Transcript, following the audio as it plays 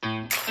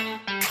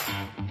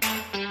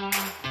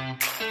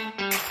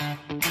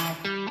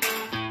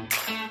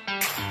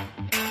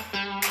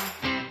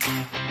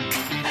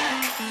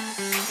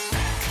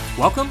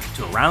Welcome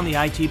to Around the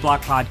IT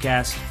Block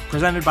podcast,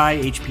 presented by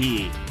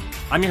HPE.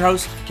 I'm your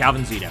host,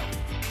 Calvin Zito.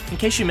 In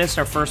case you missed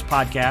our first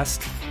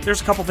podcast,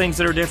 there's a couple things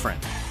that are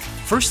different.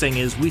 First thing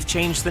is we've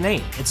changed the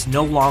name. It's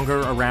no longer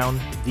Around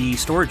the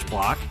Storage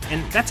Block,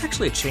 and that's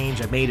actually a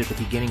change I made at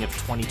the beginning of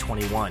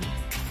 2021.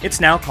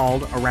 It's now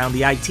called Around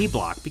the IT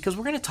Block because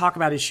we're going to talk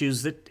about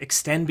issues that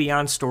extend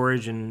beyond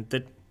storage and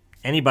that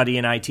anybody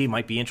in IT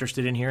might be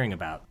interested in hearing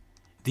about.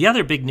 The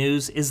other big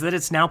news is that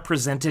it's now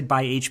presented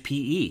by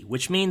HPE,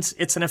 which means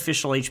it's an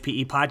official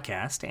HPE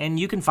podcast, and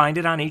you can find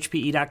it on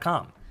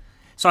hpe.com.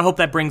 So I hope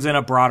that brings in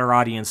a broader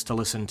audience to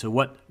listen to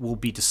what we'll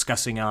be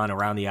discussing on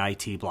Around the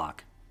IT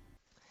Block.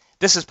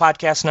 This is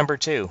podcast number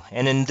 2,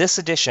 and in this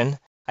edition,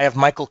 I have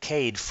Michael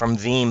Cade from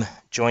Veeam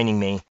joining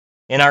me.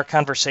 In our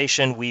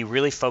conversation, we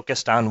really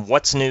focused on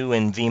what's new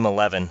in Veeam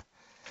 11.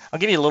 I'll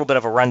give you a little bit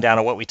of a rundown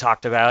of what we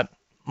talked about.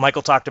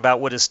 Michael talked about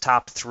what his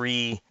top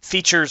 3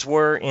 features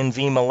were in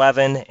Veeam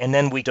 11, and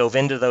then we dove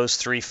into those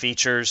 3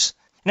 features.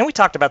 And then we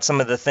talked about some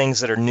of the things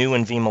that are new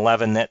in Veeam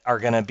 11 that are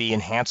going to be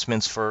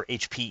enhancements for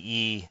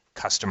HPE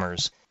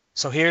customers.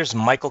 So here's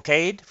Michael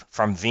Cade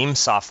from Veeam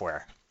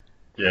Software.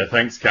 Yeah,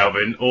 thanks,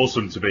 Calvin.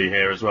 Awesome to be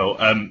here as well.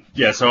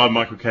 So I'm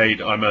Michael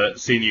Cade. I'm a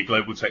senior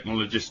global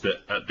technologist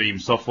at Veeam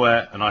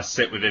Software, and I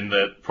sit within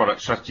the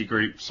product strategy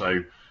group.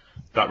 So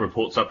that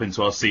reports up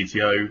into our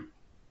CTO.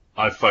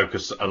 I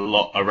focus a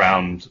lot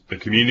around the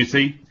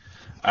community,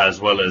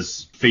 as well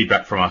as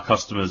feedback from our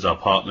customers, our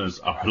partners,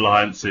 our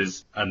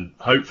alliances, and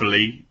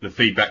hopefully the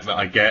feedback that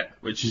I get,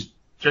 which is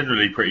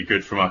generally pretty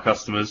good from our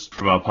customers,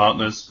 from our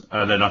partners,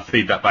 and then I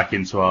feed that back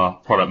into our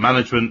product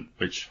management,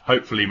 which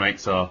hopefully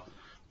makes our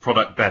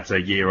product better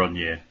year on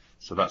year.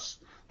 So that's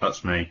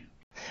me.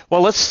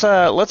 Well,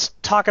 let's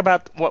talk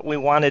about what we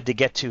wanted to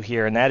get to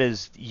here, and that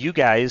is you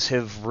guys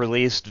have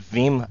released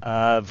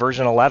Veeam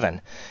version 11,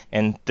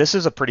 and this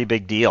is a pretty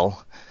big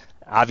deal.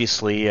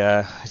 Obviously,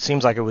 it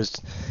seems like it was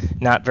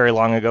not very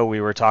long ago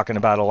we were talking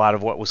about a lot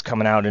of what was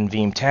coming out in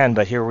Veeam 10,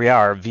 but here we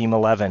are, Veeam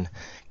 11.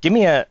 Give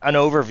me an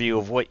overview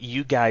of what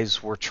you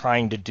guys were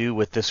trying to do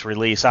with this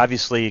release.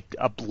 Obviously,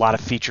 a lot of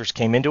features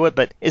came into it,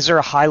 but is there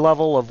a high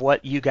level of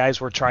what you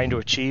guys were trying to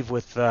achieve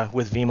with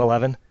Veeam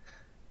 11?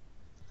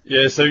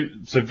 Yeah, so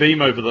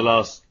Veeam over the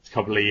last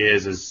couple of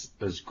years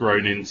has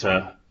grown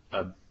into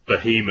a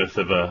behemoth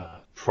of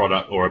a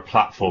product, or a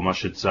platform, I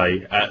should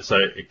say. So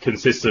it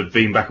consists of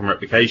Veeam Backup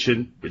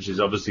Replication, which is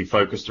obviously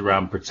focused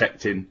around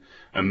protecting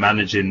and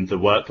managing the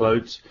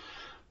workloads.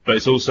 But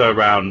it's also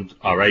around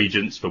our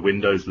agents for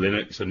Windows,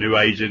 Linux, a new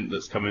agent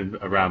that's coming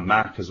around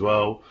Mac as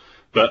well.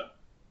 But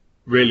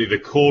really the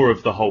core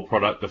of the whole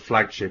product, the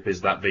flagship,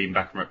 is that Veeam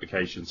Backup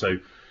Replication. So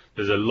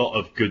there's a lot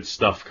of good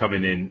stuff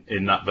coming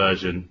in that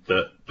version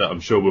that I'm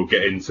sure we'll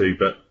get into.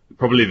 But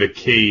probably the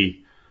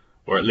key,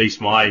 or at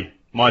least my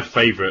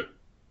favorite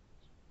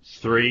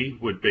 3,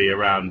 would be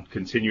around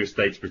continuous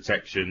data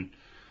protection,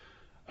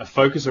 a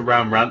focus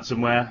around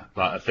ransomware.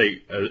 Like I think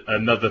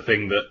another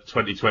thing that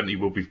 2020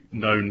 will be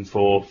known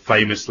for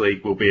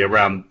famously will be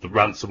around the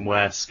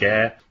ransomware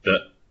scare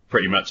that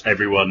pretty much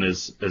everyone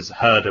has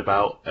heard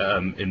about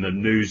in the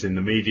news, in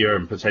the media,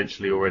 and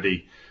potentially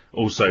already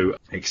also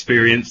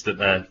experienced at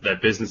their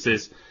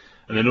businesses.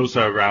 And then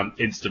also around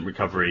instant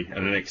recovery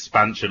and an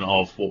expansion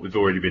of what we've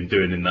already been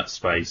doing in that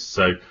space.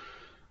 So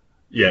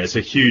yeah, it's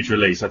a huge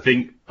release. I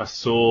think I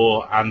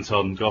saw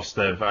Anton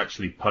Gostev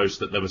actually post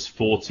that there was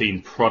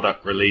 14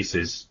 product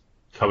releases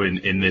coming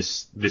in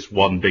this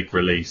one big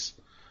release.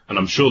 And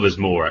I'm sure there's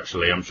more,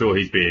 actually. I'm sure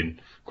he's being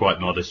quite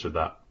modest with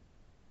that.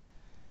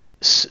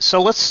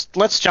 So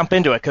let's jump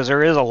into it, because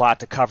there is a lot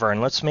to cover. And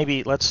let's,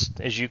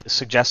 as you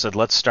suggested,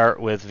 let's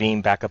start with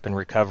Veeam Backup and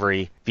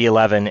Recovery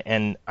V11.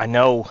 And I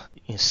know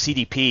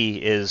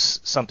CDP is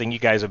something you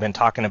guys have been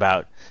talking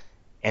about,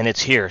 and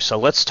it's here. So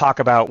let's talk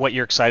about what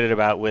you're excited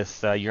about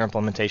with your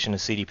implementation of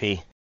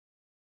CDP.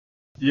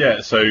 Yeah,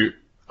 so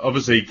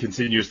obviously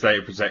continuous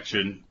data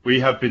protection.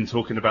 We have been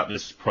talking about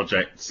this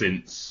project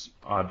since,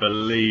 I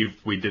believe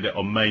we did it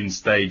on main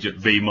stage at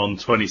VeeamON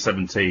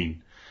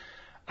 2017.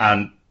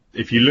 And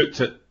if you looked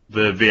at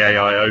the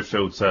VAIO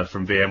filter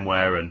from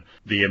VMware and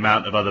the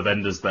amount of other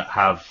vendors that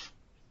have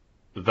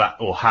that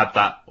or had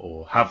that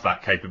or have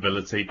that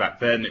capability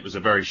back then, it was a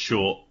very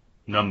short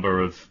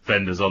number of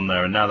vendors on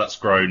there, and now that's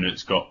grown and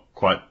it's got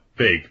quite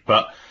big.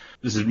 But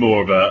this is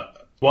more of a,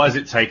 why has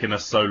it taken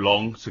us so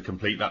long to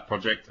complete that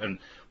project? And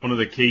one of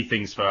the key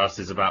things for us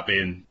is about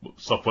being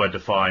software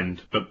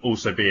defined, but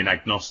also being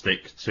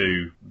agnostic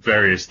to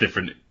various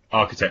different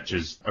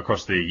architectures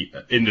across the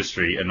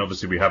industry. And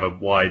obviously we have a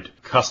wide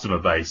customer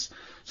base.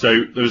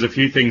 So there was a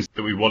few things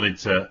that we wanted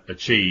to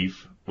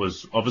achieve.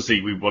 Was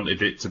obviously we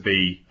wanted it to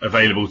be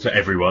available to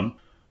everyone.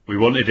 We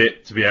wanted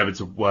it to be able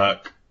to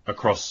work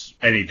across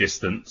any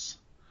distance.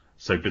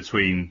 So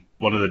between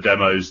one of the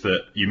demos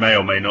that you may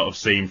or may not have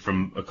seen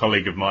from a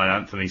colleague of mine,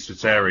 Anthony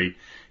Soteri,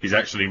 he's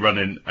actually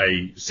running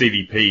a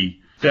CDP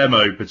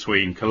demo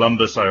between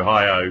Columbus,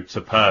 Ohio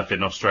to Perth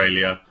in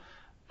Australia.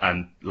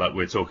 And like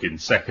we're talking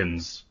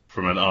seconds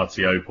from an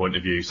RTO point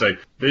of view. So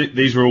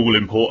these are all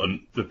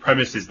important. The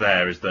premise is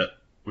that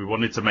We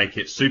wanted to make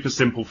it super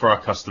simple for our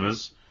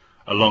customers,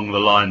 along the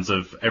lines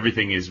of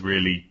everything is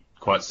really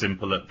quite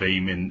simple at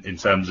Veeam in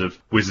terms of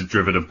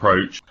wizard-driven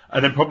approach.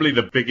 And then probably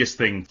the biggest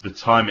thing, the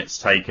time it's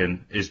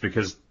taken, is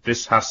because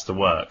this has to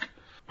work.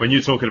 When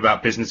you're talking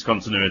about business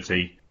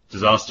continuity,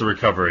 disaster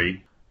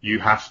recovery, you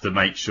have to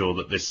make sure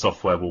that this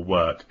software will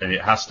work. And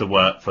it has to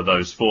work for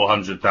those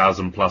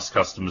 400,000 plus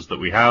customers that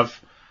we have.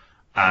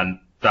 And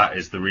that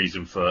is the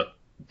reason for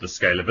the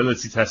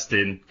scalability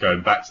testing,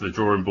 going back to the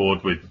drawing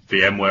board with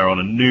VMware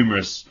on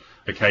numerous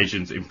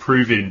occasions,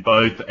 improving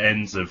both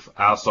ends of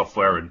our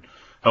software and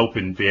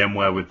helping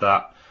VMware with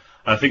that.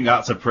 I think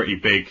that's a pretty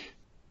big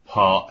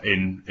part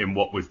in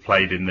what we've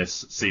played in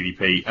this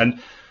CDP.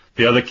 And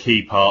the other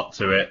key part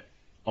to it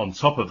on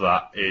top of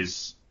that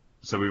is,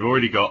 so we've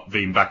already got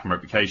Veeam Backup and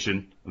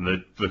Replication,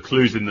 and the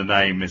clues in the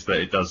name is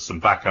that it does some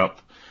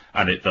backup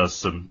and it does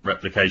some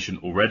replication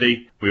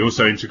already. We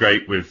also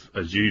integrate with,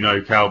 as you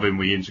know, Calvin,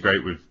 we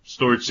integrate with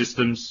storage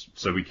systems,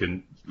 so we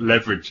can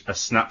leverage a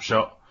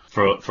snapshot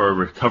for a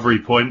recovery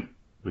point.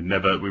 We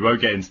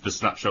won't get into the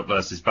snapshot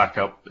versus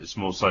backup. It's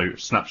more so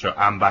snapshot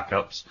and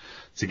backups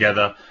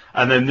together.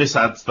 And then this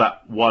adds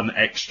that one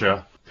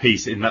extra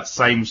piece in that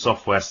same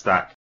software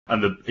stack.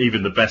 And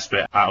even the best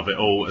bit out of it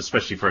all,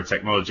 especially for a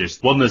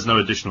technologist, one, there's no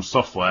additional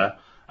software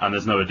and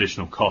there's no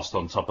additional cost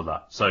on top of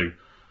that. So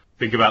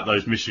think about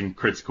those mission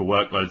critical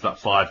workloads, that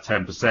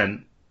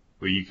 5-10%,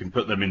 where you can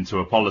put them into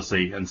a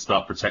policy and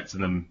start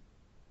protecting them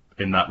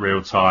in that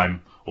real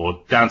time,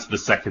 or down to the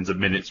seconds and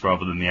minutes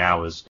rather than the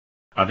hours.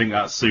 I think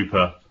that's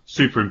super,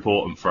 super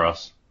important for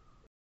us.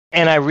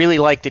 And I really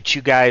like that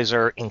you guys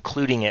are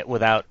including it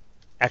without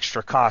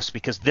extra cost,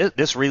 because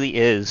this really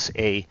is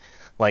a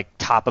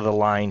top of the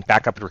line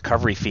backup and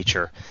recovery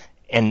feature.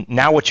 And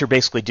now what you're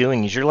basically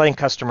doing is you're letting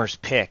customers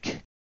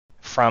pick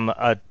from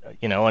a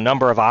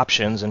number of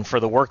options, and for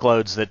the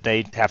workloads that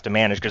they have to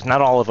manage, because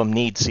not all of them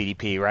need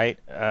CDP, right?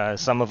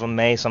 Some of them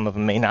may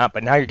not,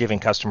 but now you're giving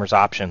customers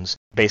options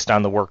based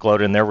on the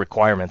workload and their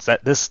requirements.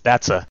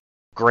 That's a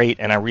great,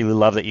 and I really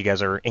love that you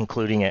guys are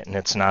including it and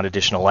it's not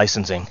additional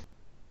licensing.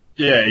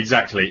 Yeah,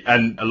 exactly.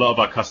 And a lot of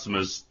our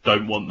customers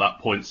don't want that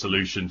point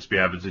solution to be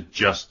able to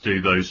just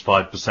do those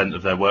 5%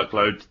 of their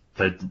workload.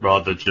 They'd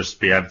rather just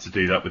be able to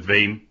do that with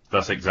Veeam.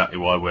 That's exactly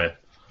why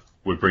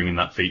we're bringing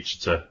that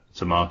feature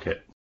to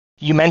market.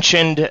 You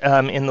mentioned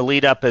in the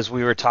lead up as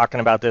we were talking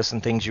about this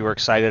and things you were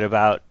excited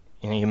about,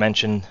 you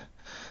mentioned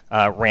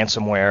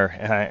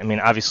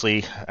ransomware.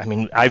 Obviously,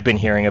 I've been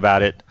hearing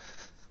about it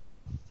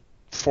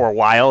for a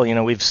while.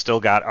 We've still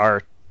got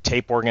our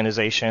tape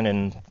organization,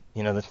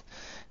 and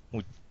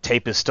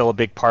tape is still a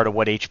big part of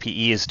what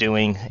HPE is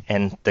doing,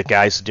 and the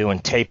guys doing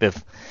tape,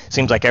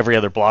 seems like every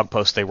other blog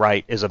post they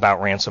write is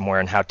about ransomware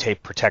and how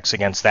tape protects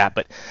against that.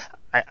 But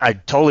I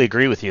totally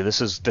agree with you.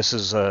 This is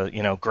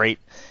great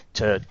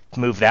to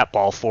move that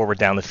ball forward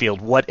down the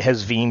field. What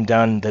has Veeam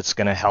done that's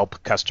going to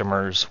help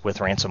customers with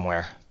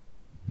ransomware?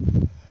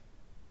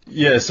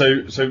 Yeah,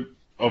 so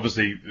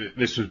obviously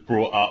this was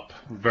brought up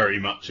very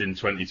much in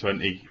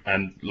 2020,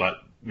 and like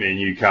me and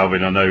you,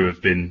 Calvin, I know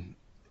have been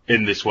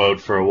in this world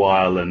for a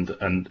while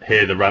and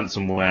hear the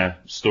ransomware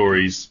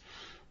stories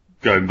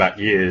going back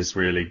years,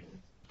 really.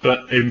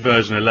 But in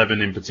version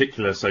 11 in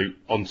particular, so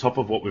on top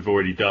of what we've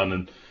already done,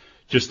 and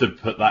just to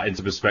put that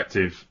into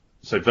perspective,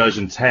 so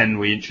version 10,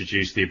 we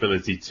introduced the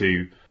ability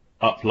to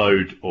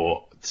upload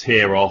or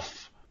tier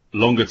off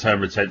longer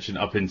term retention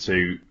up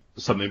into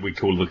something we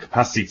call the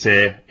capacity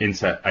tier,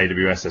 into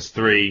AWS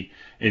S3,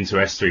 into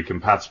S3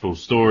 compatible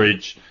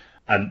storage,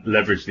 and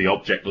leverage the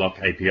object lock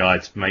API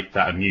to make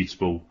that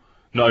immutable,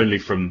 not only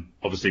from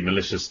obviously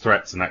malicious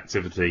threats and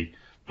activity,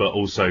 but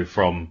also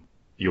from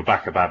your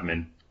backup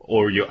admin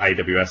or your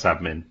AWS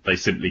admin. They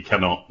simply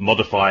cannot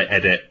modify,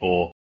 edit,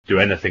 or do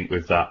anything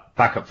with that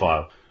backup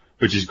file,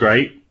 which is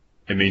great.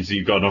 It means that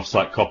you've got an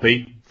offsite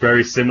copy,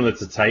 very similar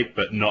to tape,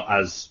 but not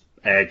as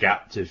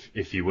air-gapped,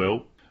 if you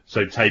will.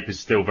 So tape is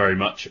still very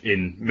much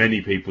in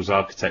many people's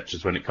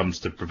architectures when it comes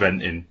to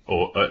preventing,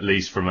 or at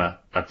least from a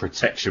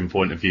protection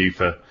point of view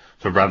for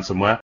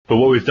ransomware. But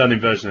what we've done in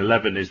version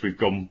 11 is we've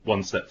gone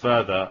one step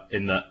further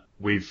in that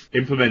we've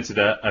implemented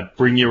a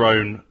bring your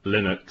own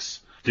Linux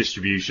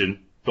distribution,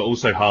 but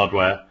also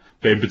hardware.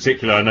 But in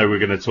particular, I know we're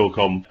going to talk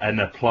on an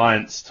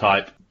appliance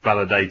type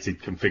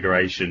validated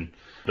configuration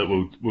that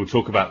we'll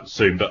talk about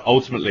soon. But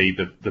ultimately,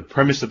 the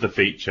premise of the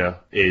feature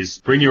is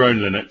bring your own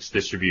Linux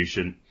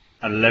distribution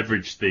and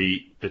leverage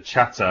the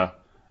Chatter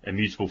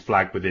immutable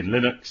flag within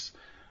Linux.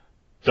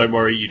 Don't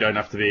worry, you don't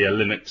have to be a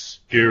Linux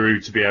guru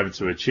to be able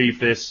to achieve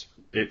this.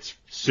 It's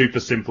super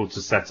simple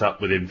to set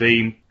up within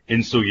Veeam.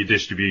 Install your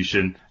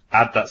distribution,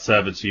 add that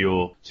server to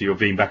your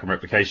Veeam backup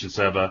replication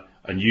server,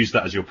 and use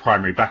that as your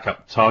primary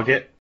backup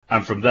target.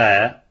 And from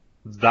there,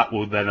 that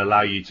will then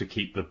allow you to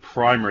keep the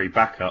primary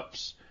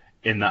backups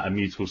in that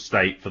immutable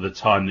state for the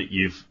time that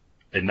you've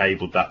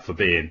enabled that for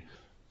being.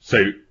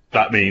 So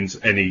that means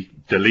any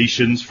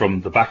deletions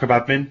from the backup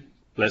admin,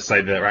 let's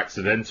say they're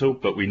accidental,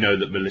 but we know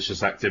that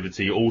malicious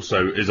activity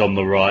also is on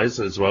the rise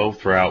as well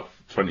throughout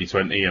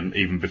 2020 and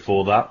even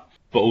before that.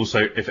 but also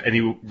if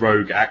any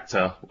rogue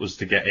actor was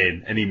to get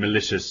in, any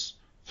malicious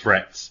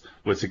threats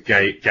were to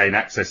gain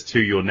access to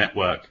your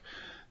network,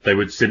 they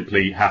would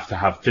simply have to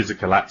have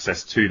physical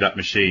access to that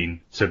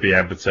machine to be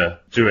able to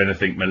do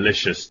anything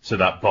malicious to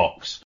that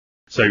box.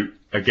 So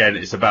again,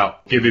 it's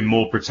about giving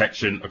more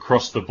protection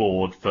across the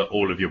board for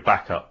all of your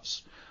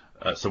backups.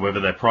 So whether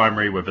they're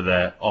primary, whether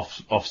they're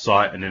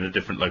off-site and in a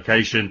different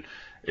location,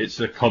 it's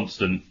a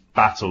constant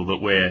battle that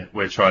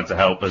we're trying to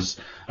help as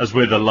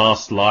we're the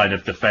last line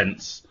of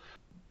defense.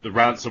 The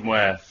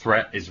ransomware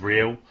threat is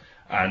real,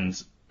 and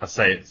I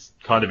say it's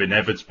kind of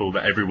inevitable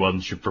that everyone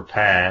should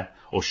prepare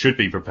or should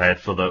be prepared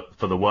for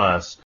the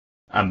worst.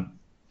 And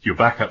your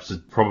backups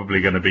are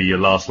probably going to be your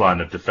last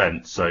line of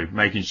defense. So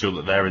making sure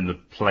that they're in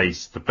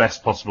the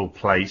best possible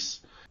place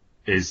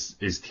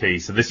is key.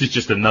 So this is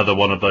just another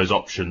one of those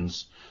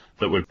options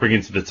that we're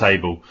bringing to the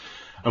table.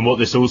 And what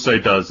this also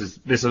does is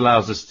this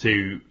allows us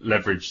to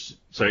leverage,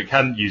 so it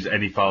can use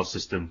any file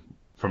system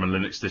from a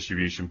Linux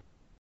distribution.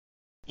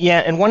 Yeah,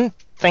 and one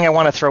thing I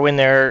want to throw in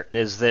there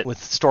is that with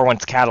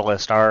StoreOnce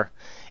Catalyst, our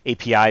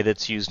API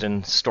that's used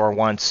in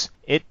StoreOnce,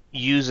 it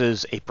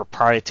uses a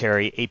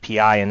proprietary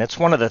API, and it's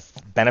one of the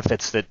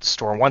benefits that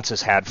StoreOnce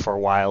has had for a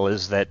while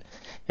is that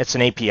it's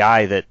an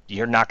API that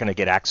you're not going to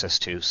get access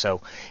to.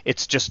 So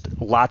it's just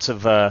lots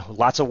of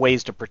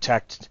ways to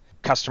protect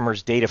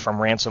customers' data from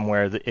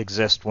ransomware that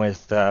exist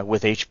with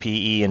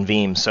HPE and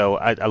Veeam. So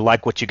I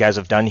like what you guys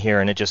have done here,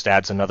 and it just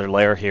adds another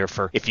layer here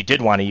for if you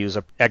did want to use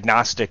an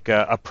agnostic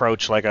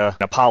approach like an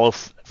Apollo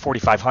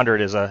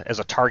 4500 as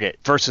a target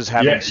versus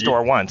having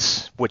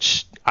StoreOnce,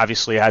 which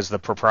obviously has the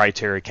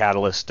proprietary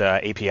Catalyst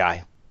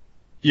API.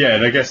 Yeah,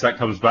 and I guess that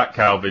comes back,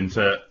 Calvin,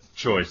 to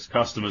choice.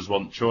 Customers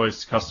want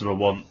choice. Customers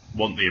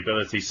want the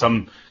ability.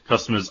 Some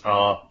customers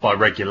are, by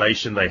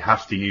regulation, they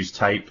have to use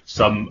tape.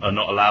 Some are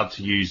not allowed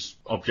to use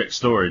object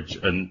storage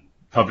and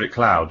public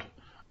cloud.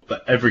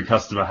 But every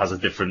customer has a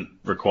different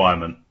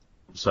requirement.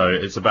 So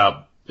it's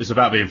about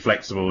being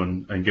flexible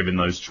and giving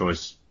those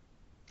choice.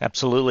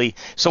 Absolutely.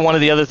 So one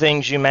of the other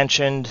things you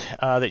mentioned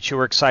that you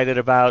were excited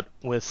about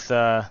with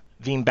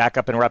Veeam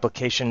backup and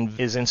replication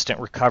is instant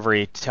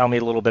recovery. Tell me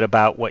a little bit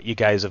about what you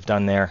guys have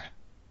done there.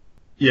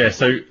 Yeah,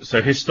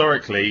 so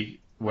historically,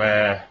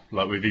 where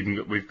like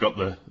we've got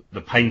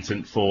the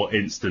patent for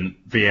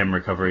instant VM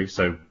recovery,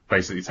 so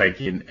basically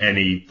taking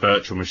any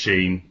virtual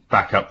machine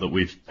backup that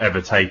we've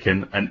ever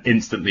taken and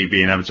instantly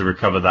being able to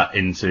recover that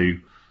into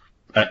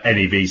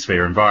any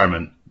vSphere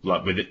environment,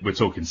 like we're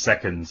talking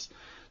seconds,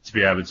 to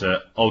be able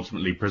to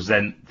ultimately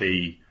present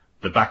the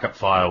backup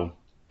file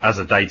as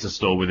a data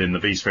store within the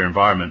vSphere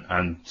environment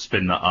and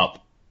spin that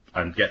up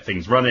and get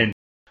things running,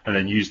 and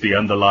then use the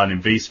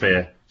underlying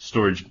vSphere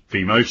storage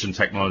vMotion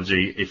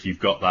technology, if you've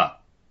got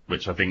that,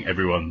 which I think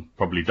everyone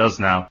probably does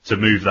now, to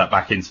move that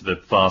back into the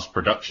fast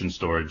production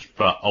storage.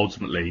 But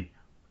ultimately,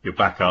 you're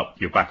back up,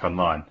 you're back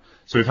online.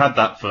 So we've had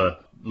that for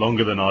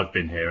longer than I've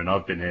been here, and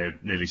I've been here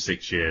nearly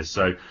 6 years.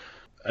 So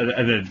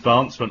an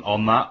advancement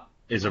on that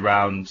is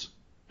around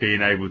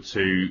being able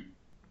to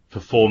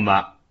perform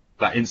that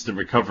instant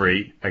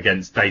recovery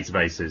against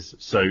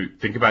databases. So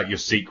think about your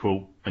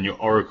SQL and your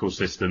Oracle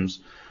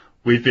systems.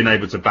 We've been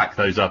able to back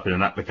those up in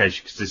an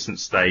application consistent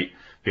state,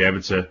 be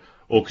able to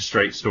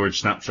orchestrate storage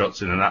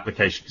snapshots in an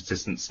application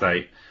consistent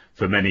state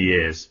for many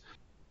years.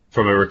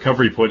 From a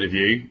recovery point of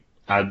view,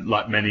 and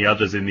like many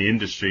others in the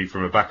industry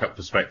from a backup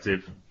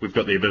perspective, we've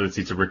got the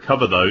ability to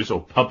recover those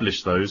or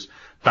publish those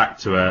back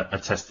to a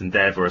test and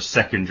dev or a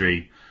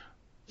secondary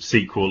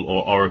SQL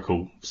or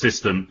Oracle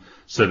system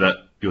so that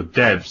your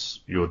devs,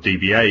 your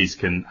DBAs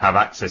can have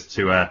access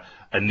to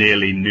a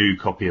nearly new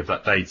copy of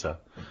that data.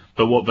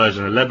 But what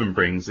version 11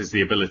 brings is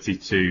the ability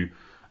to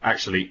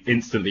actually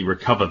instantly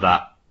recover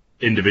that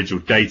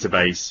individual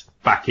database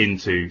back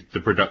into the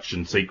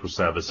production SQL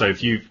server. So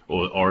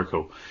or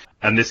Oracle,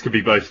 and this could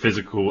be both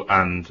physical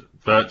and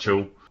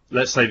virtual.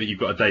 Let's say that you've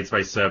got a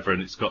database server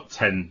and it's got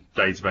 10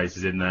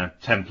 databases in there,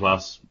 10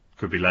 plus,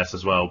 could be less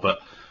as well.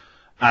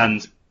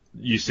 And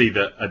you see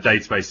that a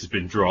database has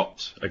been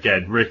dropped.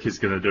 Again, Rick is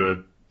going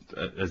to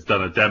has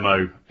done a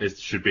demo. It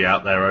should be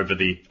out there over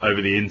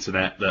the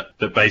internet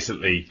that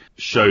basically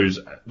shows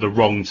the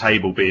wrong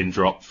table being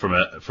dropped from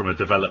a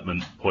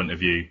development point of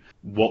view.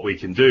 What we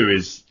can do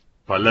is,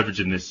 by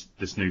leveraging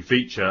this new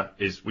feature,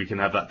 is we can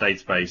have that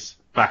database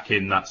back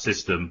in that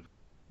system,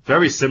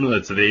 very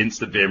similar to the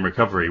instant VM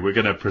recovery. We're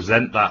going to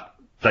present that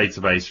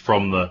database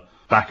from the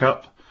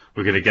backup.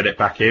 We're going to get it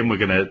back in. We're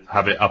going to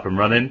have it up and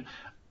running.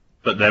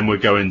 But then we're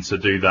going to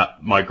do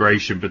that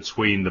migration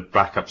between the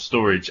backup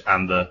storage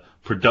and the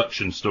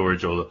production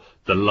storage, or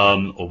the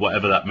LUN, or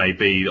whatever that may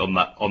be on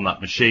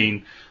that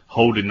machine,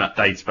 holding that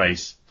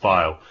database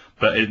file.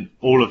 But in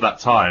all of that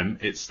time,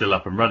 it's still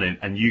up and running,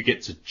 and you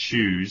get to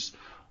choose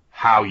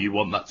how you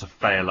want that to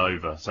fail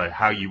over. So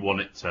how you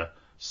want it to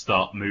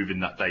start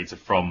moving that data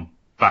from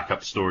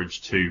backup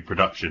storage to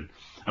production.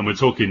 And we're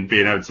talking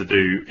being able to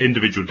do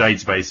individual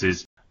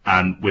databases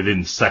and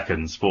within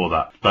seconds for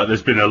that. But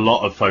there's been a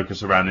lot of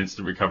focus around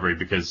instant recovery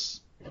because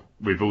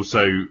we've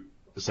also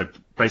So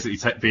basically,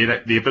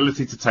 the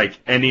ability to take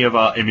any of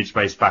our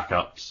image-based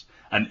backups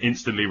and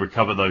instantly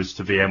recover those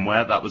to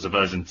VMware. That was a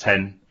version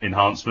 10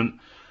 enhancement.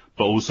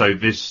 But also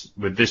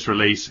with this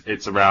release,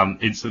 it's around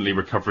instantly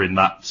recovering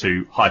that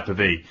to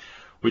Hyper-V,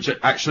 which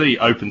actually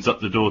opens up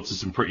the door to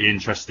some pretty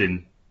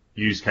interesting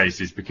use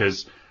cases,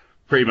 because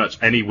pretty much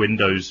any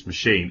Windows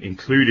machine,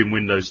 including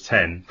Windows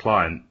 10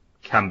 client,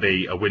 can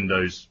be a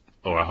Windows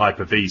or a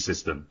Hyper-V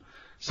system.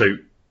 So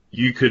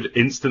you could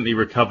instantly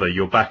recover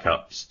your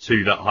backups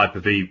to that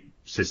Hyper-V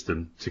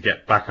system to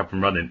get back up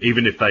and running,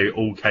 even if they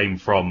all came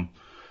from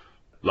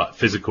like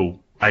physical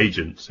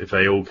agents, if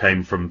they all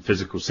came from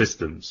physical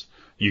systems,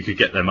 you could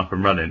get them up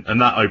and running. And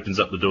that opens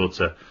up the door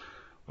to,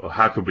 well,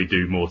 how could we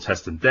do more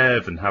test and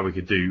dev, and how we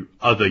could do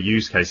other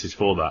use cases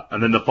for that.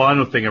 And then the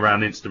final thing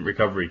around instant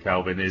recovery,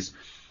 Calvin, is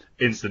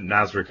instant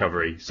NAS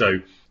recovery.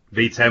 So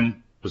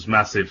V10 was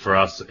massive for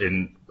us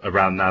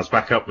around NAS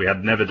backup. We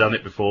had never done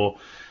it before,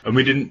 and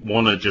we didn't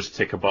want to just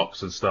tick a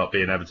box and start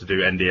being able to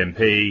do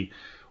NDMP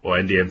or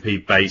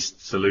NDMP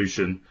based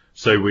solution.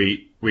 So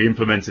we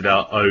implemented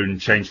our own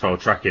change file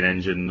tracking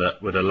engine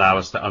that would allow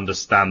us to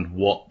understand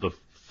what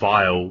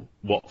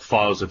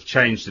files have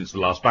changed since the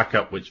last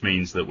backup, which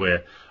means that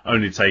we're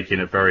only taking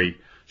a very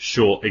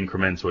short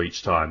incremental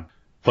each time.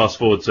 Fast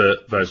forward to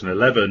version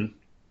 11,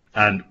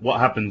 and what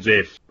happens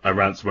if a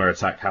ransomware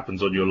attack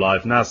happens on your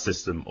live NAS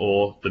system,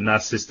 or the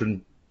NAS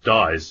system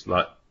dies?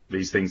 Like,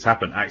 these things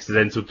happen.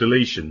 Accidental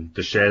deletion,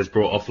 the share's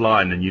brought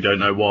offline and you don't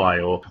know why,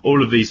 or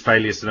all of these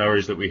failure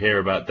scenarios that we hear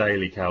about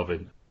daily,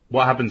 Calvin.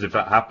 What happens if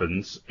that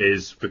happens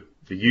is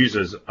the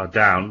users are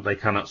down, they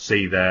cannot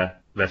see their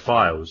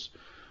files.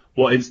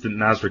 What instant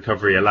NAS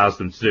recovery allows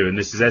them to do, and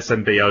this is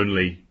SMB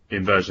only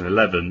in version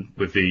 11,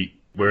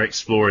 we're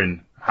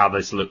exploring how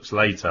this looks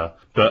later,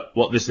 but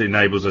what this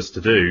enables us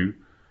to do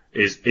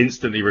is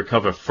instantly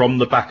recover from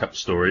the backup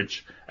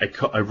storage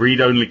a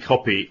read-only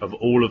copy of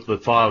all of the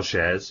file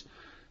shares,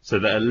 so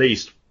that at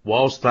least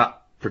whilst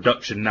that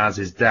production NAS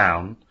is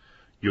down,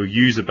 your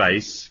user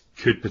base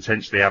could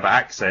potentially have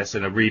access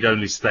in a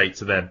read-only state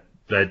to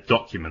their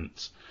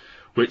documents,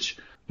 which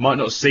might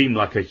not seem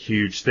like a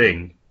huge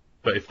thing,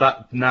 but if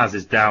that NAS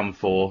is down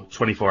for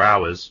 24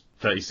 hours,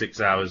 36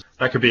 hours,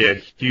 that could be a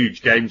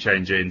huge game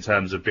changer in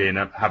terms of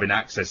having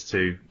access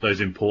to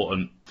those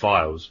important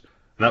files.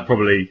 And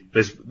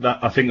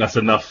I think that's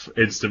enough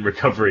instant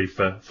recovery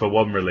for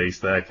one release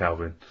there,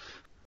 Calvin.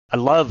 I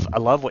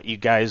love what you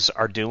guys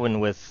are doing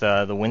with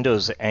the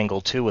Windows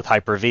angle too, with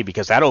Hyper-V,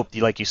 because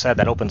like you said,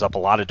 that opens up a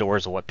lot of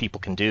doors of what people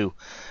can do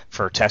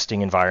for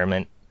testing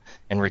environment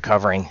and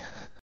recovering.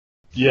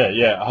 Yeah,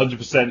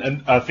 100%.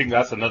 And I think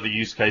that's another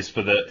use case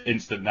for the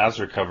instant NAS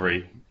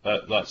recovery.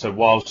 So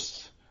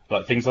whilst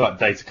things like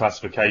data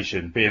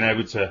classification, being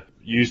able to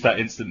use that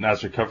instant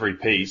NAS recovery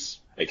piece,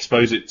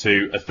 expose it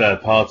to a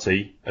third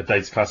party, a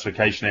data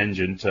classification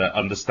engine, to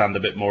understand a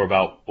bit more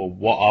about, well,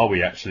 what are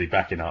we actually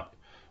backing up?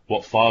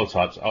 What file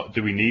types?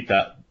 Do we need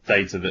that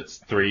data that's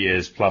 3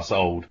 years plus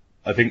old?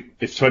 I think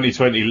if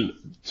 2020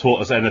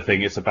 taught us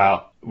anything, it's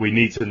about we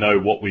need to know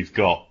what we've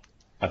got.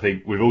 I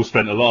think we've all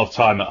spent a lot of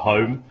time at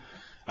home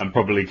and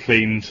probably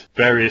cleaned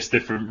various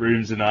different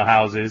rooms in our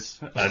houses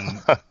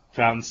and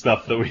found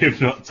stuff that we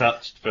have not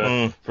touched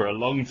for a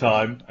long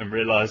time and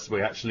realized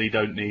we actually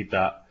don't need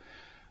that.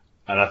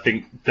 And I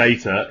think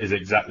data is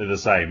exactly the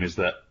same, is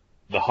that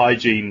the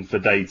hygiene for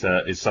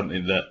data is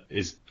something that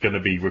is going to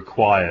be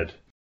required.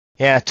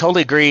 Yeah,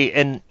 totally agree.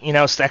 And,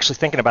 I was actually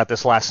thinking about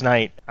this last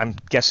night. I'm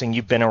guessing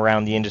you've been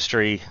around the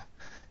industry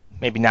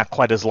maybe not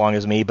quite as long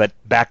as me, but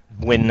back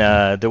when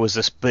there was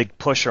this big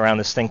push around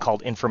this thing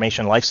called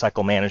information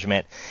lifecycle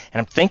management, and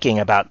I'm thinking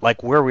about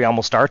where we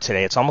almost are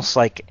today. It's almost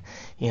like,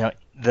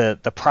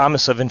 the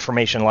promise of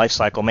information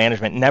lifecycle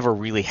management never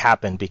really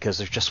happened because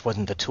there just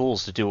wasn't the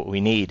tools to do what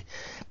we need.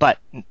 But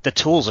the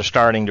tools are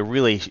starting to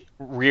really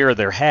rear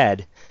their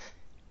head,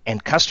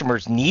 and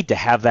customers need to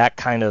have that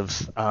kind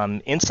of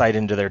insight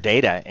into their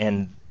data.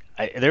 And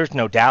there's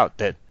no doubt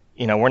that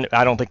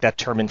I don't think that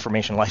term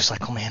information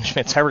lifecycle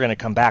management is ever going to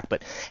come back,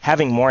 but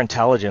having more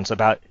intelligence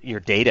about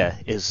your data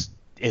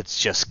it's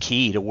just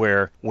key to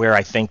where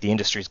I think the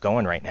industry is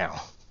going right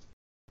now.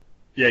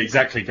 Yeah,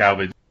 exactly,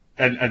 Calvin.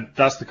 And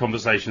that's the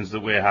conversations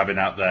that we're having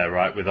out there,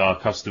 right, with our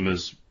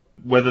customers,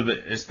 whether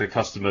it's the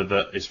customer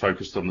that is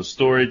focused on the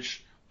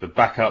storage, the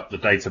backup, the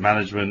data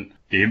management,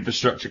 the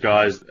infrastructure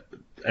guys.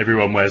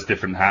 Everyone wears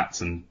different hats,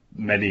 and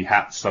many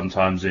hats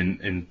sometimes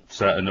in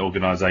certain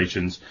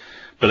organizations,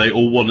 but they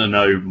all want to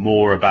know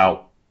more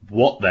about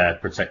what they're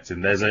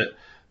protecting. There's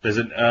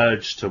an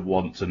urge to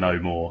want to know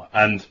more.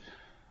 And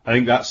I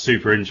think that's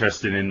super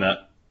interesting in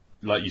that,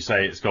 like you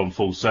say, it's gone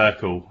full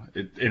circle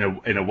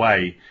in a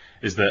way,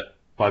 is that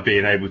by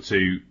being able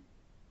to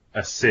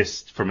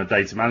assist from a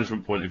data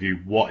management point of view,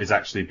 what is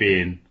actually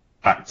being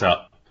backed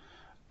up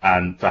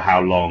and for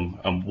how long,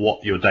 and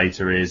what your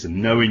data is,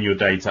 and knowing your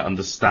data,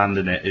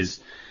 understanding it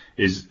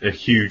is a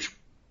huge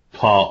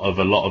part of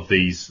a lot of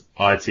these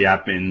IT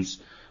admins,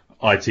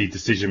 IT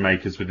decision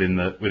makers within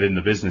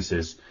the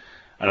businesses.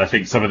 And I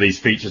think some of these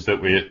features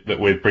that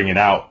we're bringing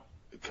out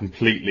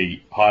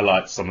completely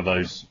highlights some of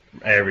those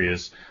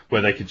areas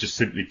where they could just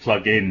simply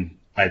plug in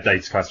a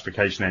data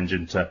classification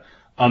engine to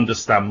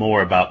understand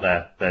more about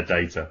their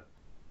data.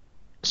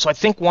 So I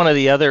think one of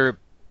the other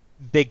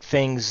big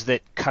things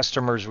that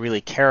customers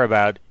really care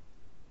about,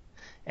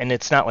 and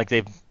it's not like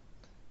they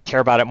care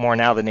about it more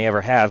now than they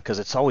ever have because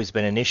it's always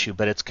been an issue,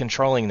 but it's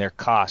controlling their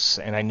costs.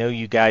 And I know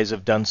you guys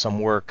have done some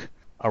work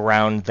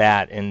around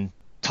that. And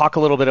talk a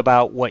little bit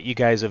about what you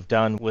guys have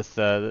done with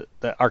the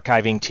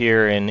archiving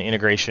tier and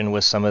integration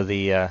with some of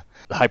the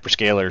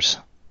hyperscalers.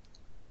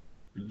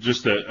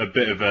 Just a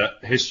bit of a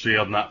history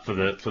on that for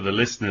the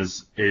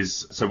listeners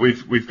is, so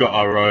we've got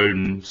our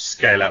own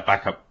scale out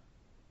backup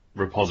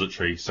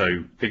repository.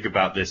 So think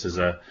about this as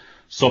a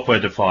software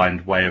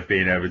defined way of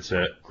being able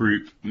to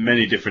group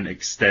many different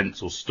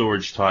extents or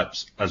storage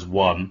types as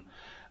one,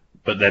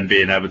 but then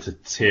being able to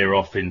tier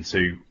off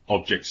into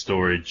object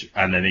storage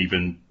and then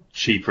even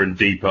cheaper and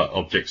deeper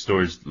object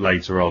storage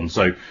later on.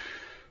 So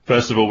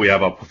first of all, we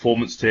have our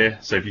performance tier.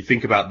 So if you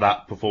think about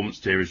that performance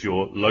tier as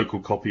your local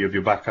copy of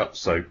your backup,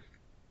 so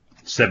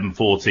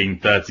 714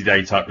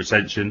 30-day type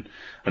retention,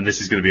 and this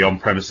is going to be on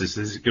premises.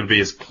 This is going to be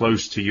as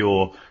close to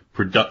your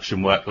production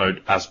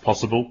workload as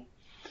possible.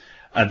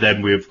 And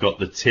then we've got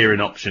the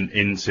tiering option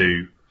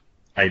into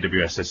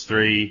AWS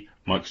S3,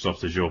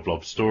 Microsoft Azure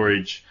Blob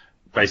Storage,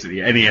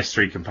 basically any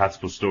S3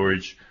 compatible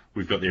storage.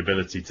 We've got the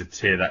ability to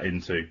tier that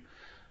into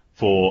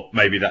for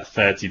maybe that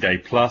 30-day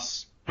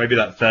plus, maybe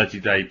that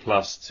 30-day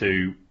plus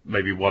to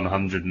maybe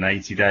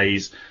 180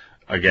 days.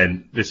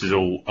 Again, this is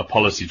all a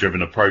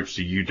policy-driven approach,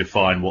 so you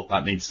define what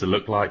that needs to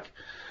look like.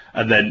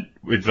 And then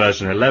with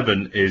version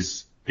 11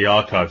 is the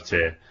archive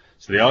tier.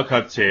 So the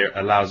archive tier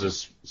allows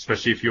us,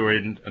 especially if you're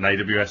in an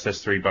AWS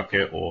S3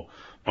 bucket or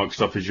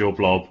Microsoft Azure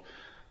Blob,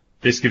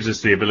 this gives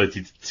us the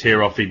ability to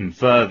tier off even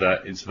further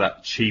into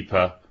that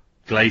cheaper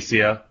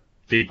Glacier,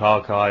 Deep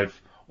Archive,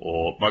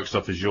 or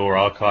Microsoft Azure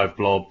Archive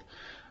Blob,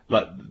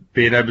 like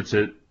being able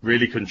to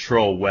really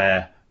control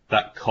where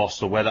that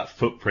cost or where that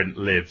footprint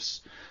lives.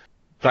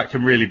 That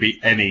can really be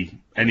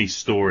any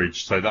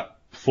storage. So that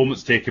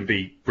performance tier can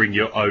be bring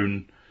your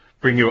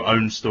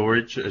own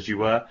storage, as you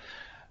were.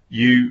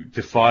 You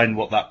define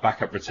what that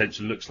backup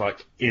retention looks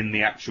like in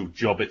the actual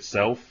job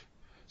itself.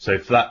 So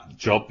if that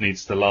job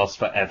needs to last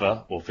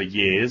forever or for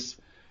years,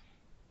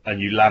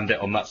 and you land it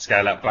on that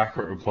scale-out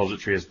backup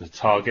repository as the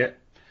target,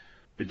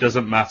 it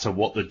doesn't matter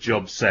what the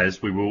job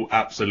says, we will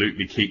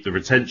absolutely keep the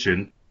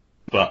retention,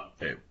 but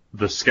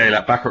the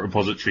scale-out backup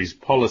repository's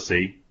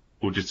policy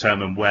will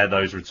determine where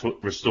those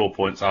restore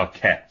points are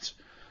kept,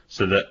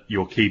 so that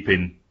you're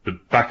keeping the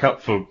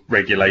backup for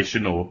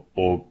regulation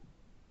or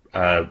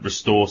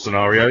restore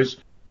scenarios.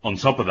 On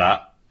top of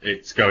that,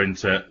 it's going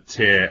to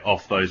tier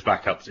off those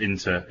backups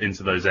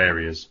into those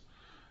areas.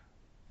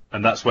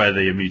 And that's where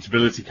the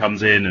immutability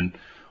comes in and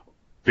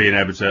being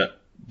able to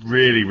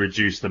really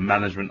reduce the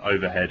management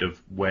overhead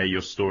of where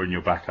you're storing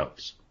your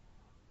backups.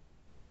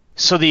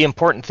 So the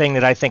important thing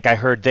that I think I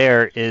heard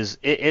there is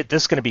this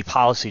is going to be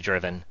policy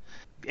driven.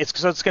 It's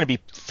going to be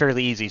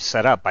fairly easy to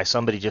set up by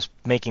somebody just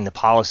making the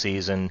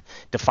policies and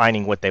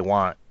defining what they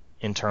want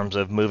in terms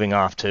of moving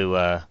off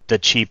to the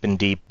cheap and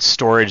deep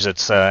storage.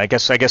 That's I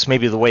guess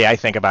maybe the way I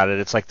think about it,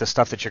 it's like the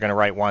stuff that you're going to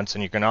write once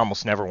and you're going to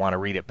almost never want to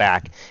read it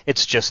back.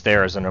 It's just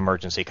there as an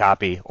emergency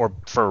copy or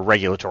for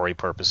regulatory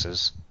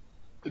purposes.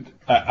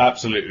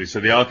 Absolutely.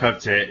 So the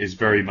archive tier is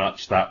very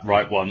much that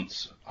write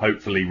once,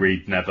 hopefully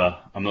read never.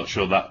 I'm not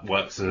sure that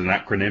works as an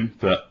acronym,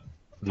 but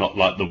not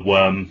like the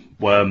worm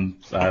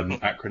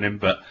acronym,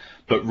 but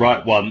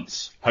write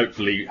once,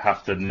 hopefully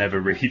have to never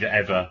read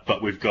ever,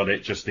 but we've got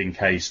it just in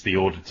case the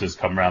auditors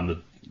come round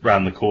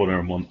the corner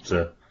and want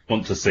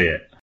to see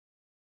it.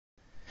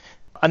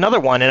 Another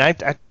one,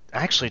 and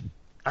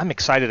I'm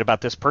excited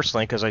about this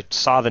personally because I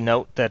saw the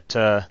note that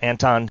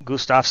Anton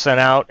Gustav sent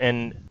out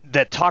and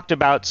that talked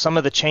about some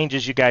of the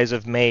changes you guys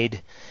have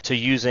made to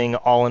using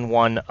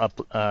all-in-one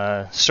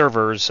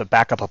servers,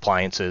 backup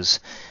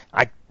appliances.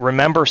 I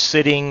remember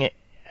sitting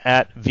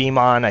at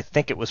VeeamON, I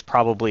think it was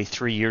probably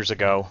 3 years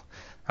ago.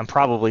 I'm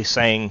probably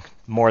saying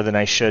more than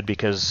I should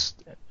because,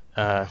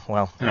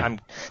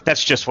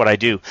 that's just what I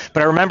do.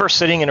 But I remember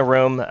sitting in a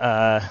room,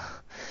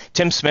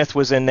 Tim Smith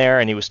was in there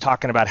and he was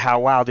talking about how,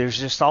 wow, there's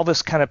just all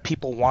this kind of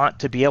people want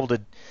to be able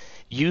to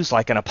use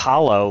like an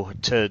Apollo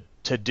to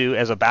do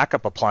as a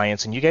backup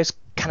appliance, and you guys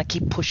kind of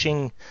keep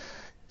pushing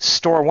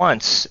store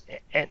once,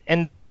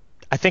 and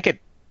I think it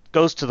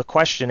goes to the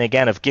question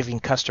again of giving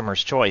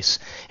customers choice.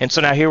 And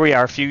so now here we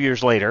are a few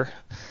years later.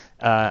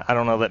 I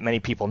don't know that many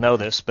people know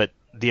this, but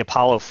the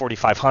Apollo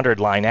 4500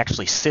 line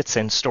actually sits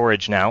in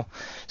storage now.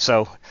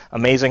 So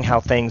amazing how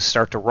things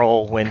start to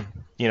roll when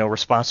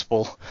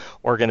responsible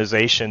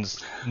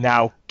organizations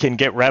now can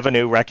get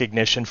revenue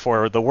recognition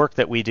for the work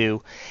that we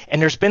do.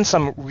 And there's been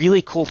some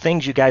really cool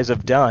things you guys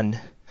have done,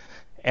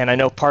 and I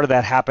know part of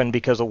that happened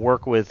because of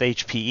work with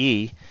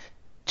HPE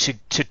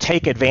to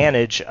take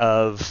advantage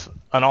of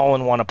an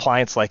all-in-one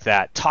appliance like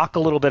that. Talk a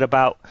little bit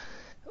about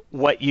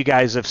what you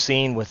guys have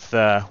seen with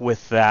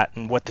that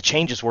and what the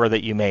changes were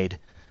that you made.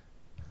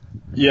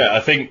 Yeah, I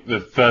think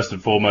that first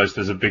and foremost,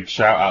 there's a big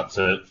shout out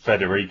to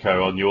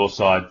Federico on your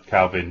side,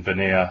 Calvin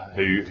Vania,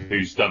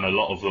 who's done a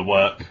lot of the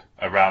work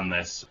around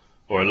this,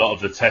 or a lot of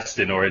the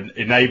testing, or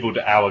enabled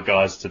our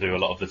guys to do a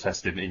lot of the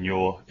testing in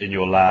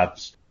your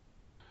labs.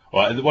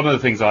 Well, one of the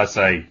things I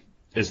say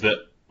is that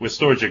we're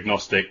storage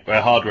agnostic,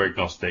 we're hardware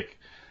agnostic,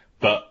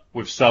 but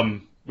with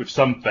some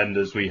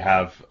vendors we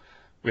have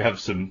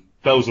some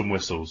bells and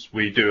whistles.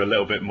 We do a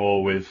little bit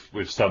more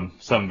with some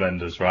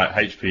vendors, right?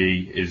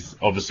 HPE is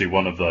obviously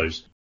one of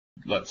those.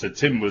 Like I said,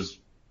 Tim was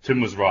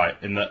right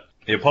in that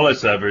the Apollo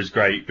server is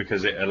great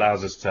because it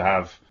allows us to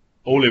have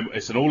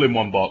it's an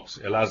all-in-one box.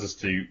 It allows us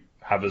to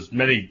have as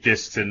many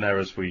disks in there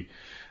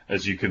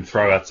as you can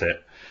throw at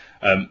it.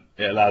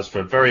 It allows for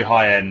a very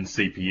high-end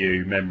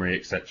CPU, memory,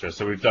 etc.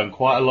 So we've done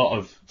quite a lot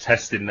of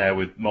testing there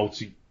with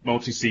multi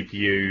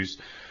CPUs,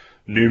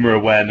 NUMA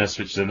awareness,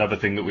 which is another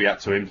thing that we had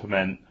to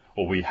implement,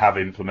 or we have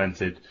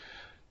implemented.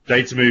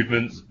 Data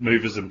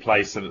movers in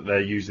place so that they're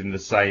using the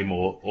same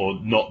or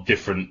not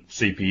different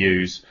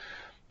CPUs.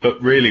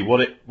 But really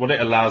what it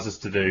allows us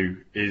to do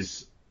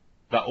is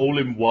that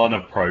all-in-one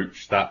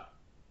approach that,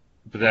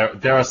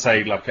 dare I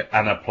say, like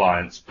an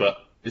appliance, but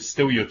it's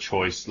still your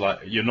choice. Like,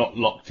 you're not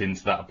locked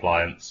into that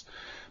appliance.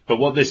 But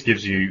what this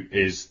gives you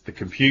is the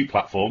compute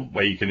platform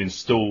where you can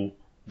install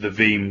the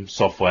Veeam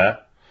software,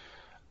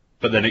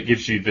 but then it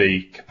gives you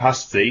the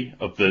capacity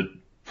of the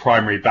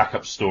primary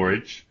backup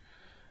storage,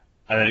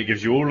 and then it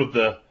gives you all of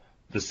the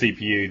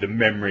CPU, the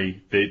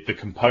memory, the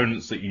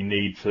components that you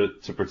need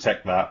to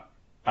protect that,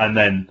 and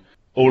then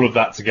all of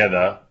that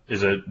together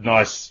is a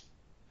nice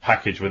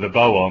package with a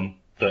bow on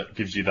that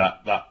gives you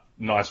that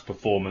nice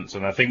performance.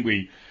 And I think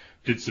we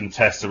did some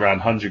tests around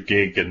 100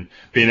 gig and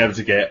being able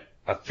to get,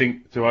 I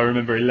think, do I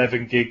remember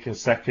 11 gig a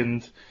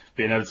second?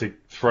 Being able to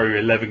throw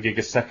 11 gig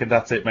a second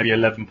at it, maybe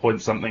 11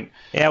 point something.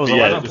 Yeah, it was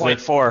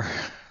 11.4.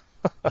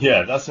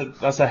 Yeah,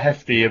 that's a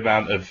hefty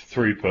amount of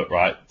throughput,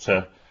 right?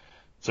 To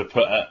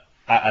put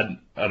and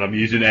I'm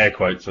using air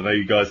quotes. I know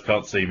you guys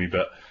can't see me,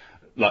 but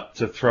like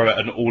to throw at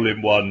an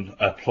all-in-one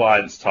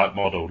appliance type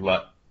model,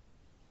 like,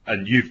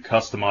 and you've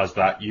customized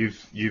that,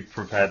 you've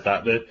prepared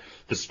that.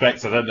 The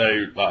specs, I don't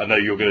know. Like, I know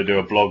you're going to do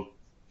a blog,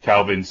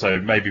 Calvin, so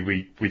maybe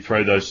we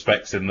throw those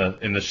specs in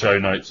the show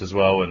notes as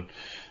well,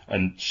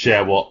 and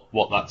share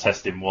what that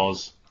testing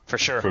was for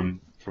sure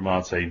from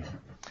our team.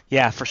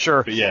 Yeah, for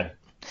sure. But yeah.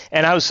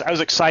 And I was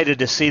excited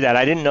to see that.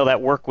 I didn't know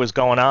that work was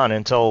going on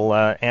until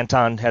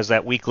Anton has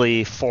that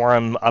weekly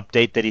forum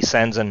update that he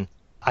sends, and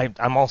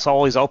I'm also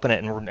always open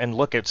it and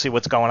look at see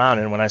what's going on.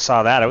 And when I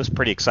saw that, I was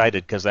pretty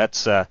excited because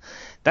that's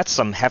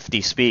some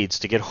hefty speeds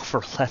to get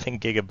over 11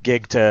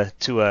 gig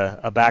to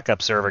a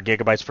backup server,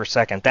 gigabytes per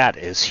second. That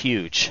is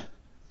huge.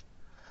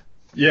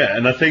 Yeah,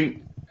 and I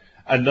think,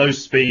 and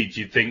those speeds,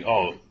 you'd think,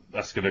 oh,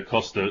 that's going to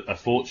cost a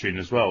fortune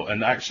as well.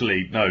 And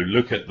actually, no,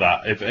 look at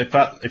that.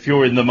 If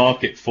you're in the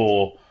market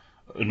for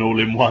an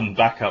all-in-one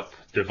backup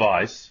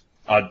device,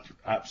 I'd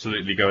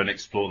absolutely go and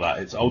explore that.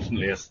 It's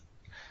ultimately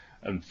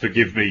and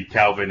forgive me,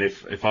 Calvin,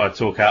 if I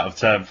talk out of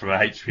turn from a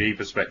HPE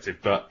perspective,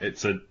 but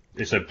it's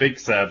a big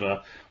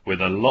server with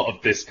a lot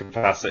of disk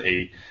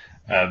capacity,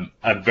 and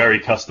very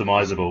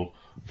customizable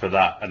for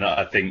that. And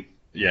I think,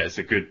 yeah, it's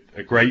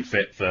a great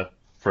fit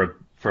for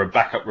a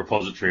backup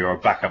repository or a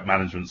backup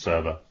management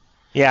server.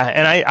 Yeah,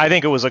 and I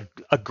think it was a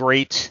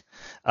great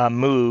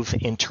move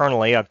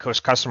internally. Of course,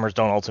 customers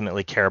don't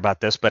ultimately care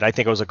about this, but I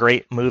think it was a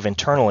great move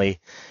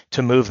internally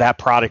to move that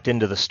product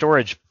into the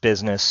storage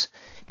business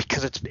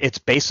because it's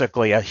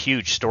basically a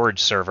huge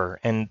storage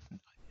server. And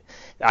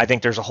I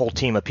think there's a whole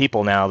team of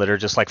people now that are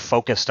just like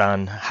focused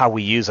on how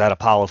we use that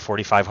Apollo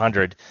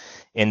 4500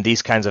 in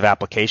these kinds of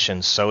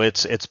applications. So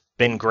it's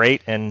been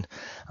great, and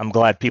I'm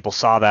glad people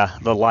saw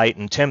the light.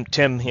 And Tim,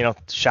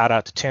 shout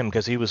out to Tim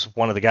because he was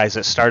one of the guys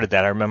that started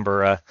that. I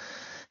remember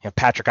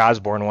Patrick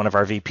Osborne, one of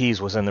our VPs,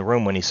 was in the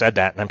room when he said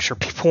that, and I'm sure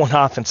people went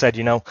off and said,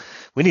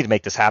 we need to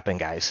make this happen,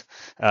 guys.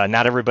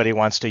 Not everybody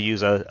wants to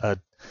use a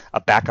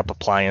backup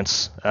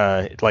appliance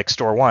like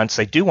StoreOnce.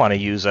 They do want to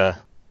use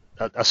a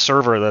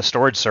server, the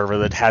storage server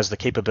that has the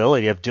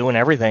capability of doing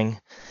everything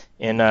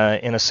in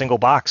a single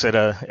box at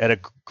a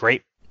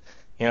great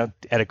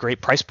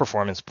price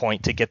performance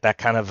point to get that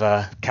kind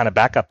of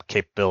backup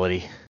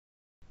capability.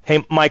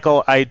 Hey,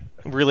 Michael, I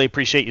really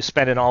appreciate you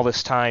spending all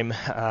this time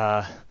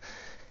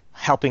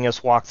helping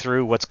us walk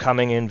through what's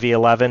coming in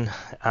V11.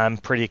 I'm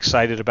pretty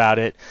excited about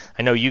it.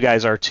 I know you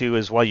guys are too,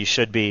 as well. You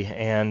should be.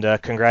 And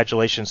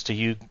congratulations to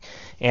you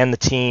and the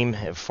team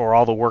for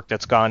all the work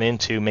that's gone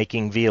into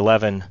making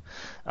V11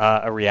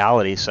 a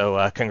reality.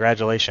 So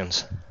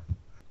congratulations.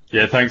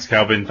 Yeah, thanks,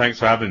 Calvin. Thanks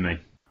for having me.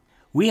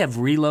 We have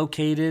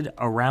relocated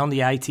Around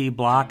the IT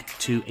Block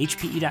to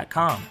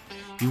HPE.com.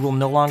 You will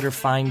no longer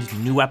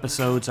find new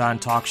episodes on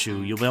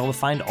TalkShoe. You'll be able to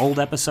find old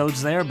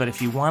episodes there, but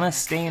if you want to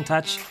stay in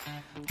touch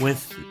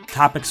with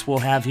topics we'll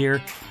have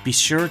here, be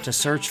sure to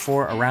search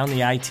for Around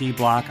the IT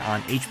Block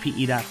on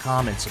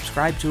HPE.com and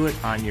subscribe to it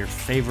on your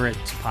favorite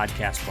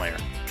podcast player.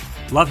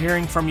 Love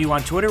hearing from you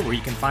on Twitter, where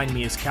you can find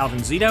me as Calvin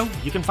Zito.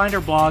 You can find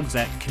our blogs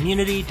at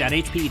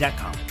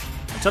community.hpe.com.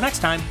 Until next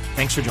time,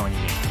 thanks for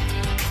joining me.